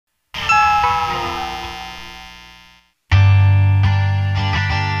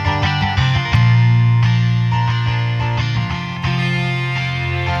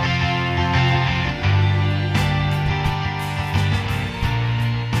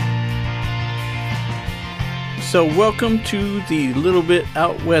So welcome to the Little Bit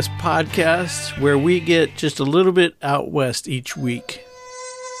Out West podcast, where we get just a little bit out west each week.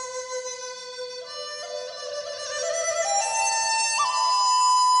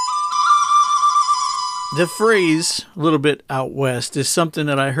 The phrase, a little bit out west, is something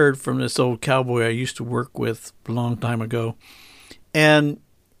that I heard from this old cowboy I used to work with a long time ago. And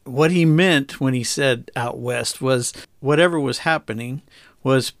what he meant when he said out west was whatever was happening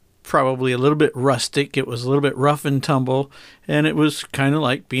was probably a little bit rustic. It was a little bit rough and tumble, and it was kind of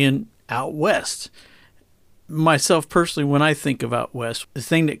like being out west. Myself personally, when I think of out west, the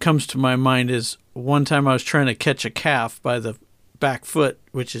thing that comes to my mind is one time I was trying to catch a calf by the back foot,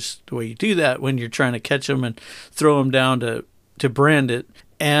 which is the way you do that when you're trying to catch them and throw them down to brand it.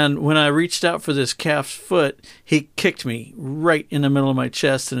 And when I reached out for this calf's foot, he kicked me right in the middle of my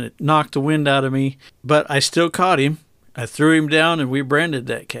chest, and it knocked the wind out of me. But I still caught him. I threw him down, and we branded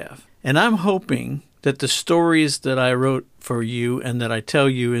that calf. And I'm hoping that the stories that I wrote for you and that I tell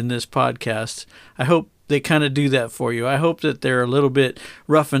you in this podcast, I hope they kind of do that for you. I hope that they're a little bit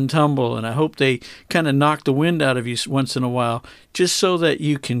rough and tumble, and I hope they kind of knock the wind out of you once in a while, just so that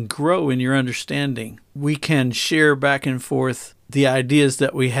you can grow in your understanding. We can share back and forth the ideas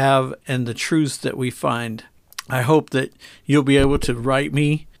that we have and the truths that we find. I hope that you'll be able to write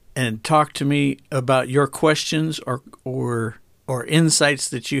me and talk to me about your questions or insights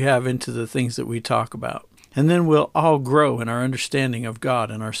that you have into the things that we talk about. And then we'll all grow in our understanding of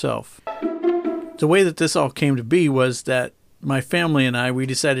God and ourselves. The way that this all came to be was that my family and I, we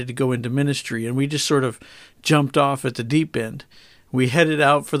decided to go into ministry, and we just sort of jumped off at the deep end. We headed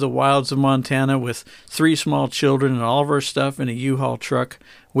out for the wilds of Montana with 3 small children and all of our stuff in a U-Haul truck.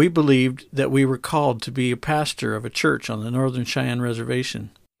 We believed that we were called to be a pastor of a church on the Northern Cheyenne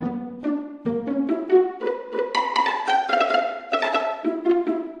Reservation.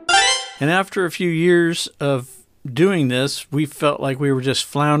 And after a few years of doing this, we felt like we were just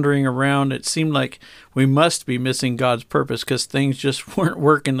floundering around. It seemed like we must be missing God's purpose because things just weren't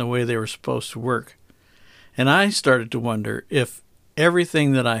working the way they were supposed to work. And I started to wonder if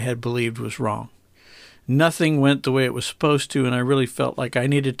everything that I had believed was wrong. Nothing went the way it was supposed to, and I really felt like I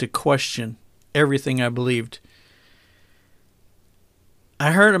needed to question everything I believed.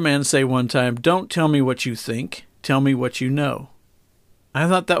 I heard a man say one time, "Don't tell me what you think, tell me what you know." I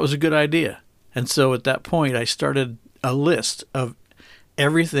thought that was a good idea. And so at that point, I started a list of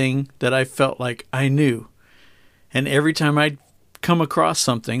everything that I felt like I knew. And every time I'd come across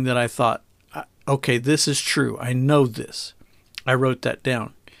something that I thought, okay, this is true, I know this, I wrote that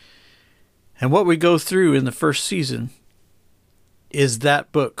down. And what we go through in the first season is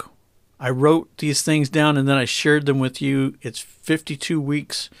that book. I wrote these things down, and then I shared them with you. It's 52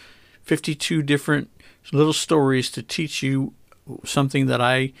 weeks, 52 different little stories to teach you something that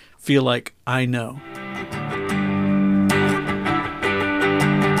I feel like I know.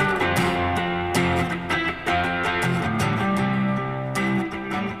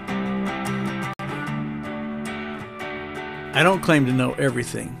 I don't claim to know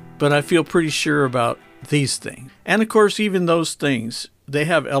everything, but I feel pretty sure about these things. And of course, even those things, they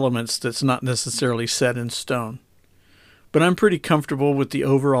have elements that's not necessarily set in stone. But I'm pretty comfortable with the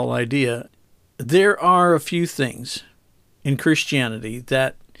overall idea. There are a few things in Christianity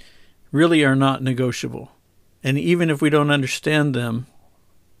that really are not negotiable. And even if we don't understand them,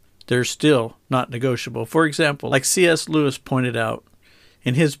 they're still not negotiable. For example, like C.S. Lewis pointed out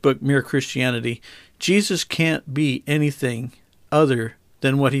in his book, Mere Christianity, Jesus can't be anything other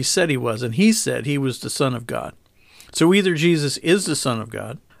than what he said he was. And he said he was the Son of God. So either Jesus is the Son of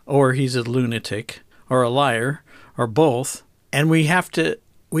God, or he's a lunatic, or a liar, or both. And we have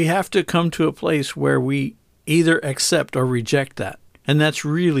to come to a place where we either accept or reject that. And that's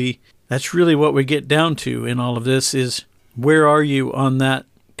really what we get down to in all of this is, where are you on that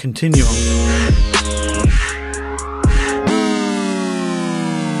continuum?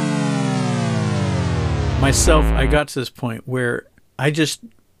 Myself, I got to this point where I just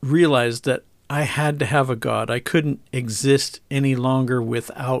realized that I had to have a God. I couldn't exist any longer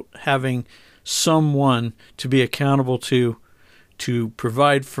without having someone to be accountable to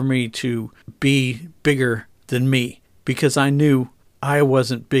provide for me, to be bigger than me, because I knew I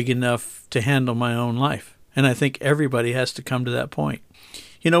wasn't big enough to handle my own life. And I think everybody has to come to that point.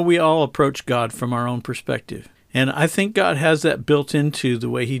 You know, we all approach God from our own perspective. And I think God has that built into the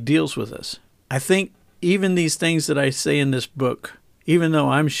way he deals with us. I think even these things that I say in this book, even though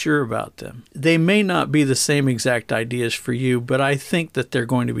I'm sure about them, they may not be the same exact ideas for you, but I think that they're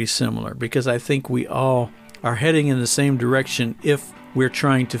going to be similar, because I think we all are heading in the same direction if we're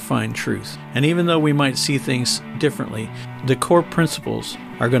trying to find truth. And even though we might see things differently, the core principles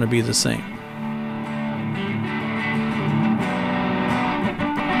are going to be the same.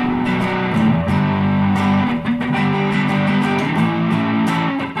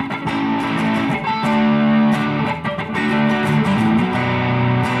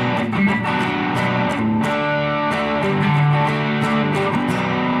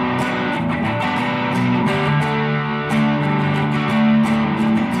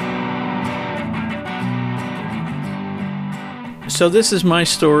 So this is my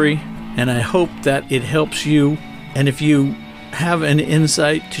story, and I hope that it helps you. And if you have an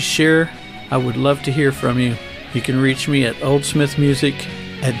insight to share, I would love to hear from you. You can reach me at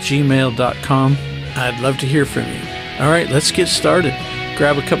oldsmithmusic@gmail.com. I'd love to hear from you. All right, let's get started.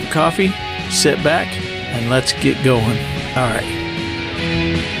 Grab a cup of coffee, sit back, and let's get going. All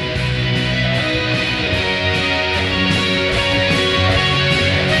right.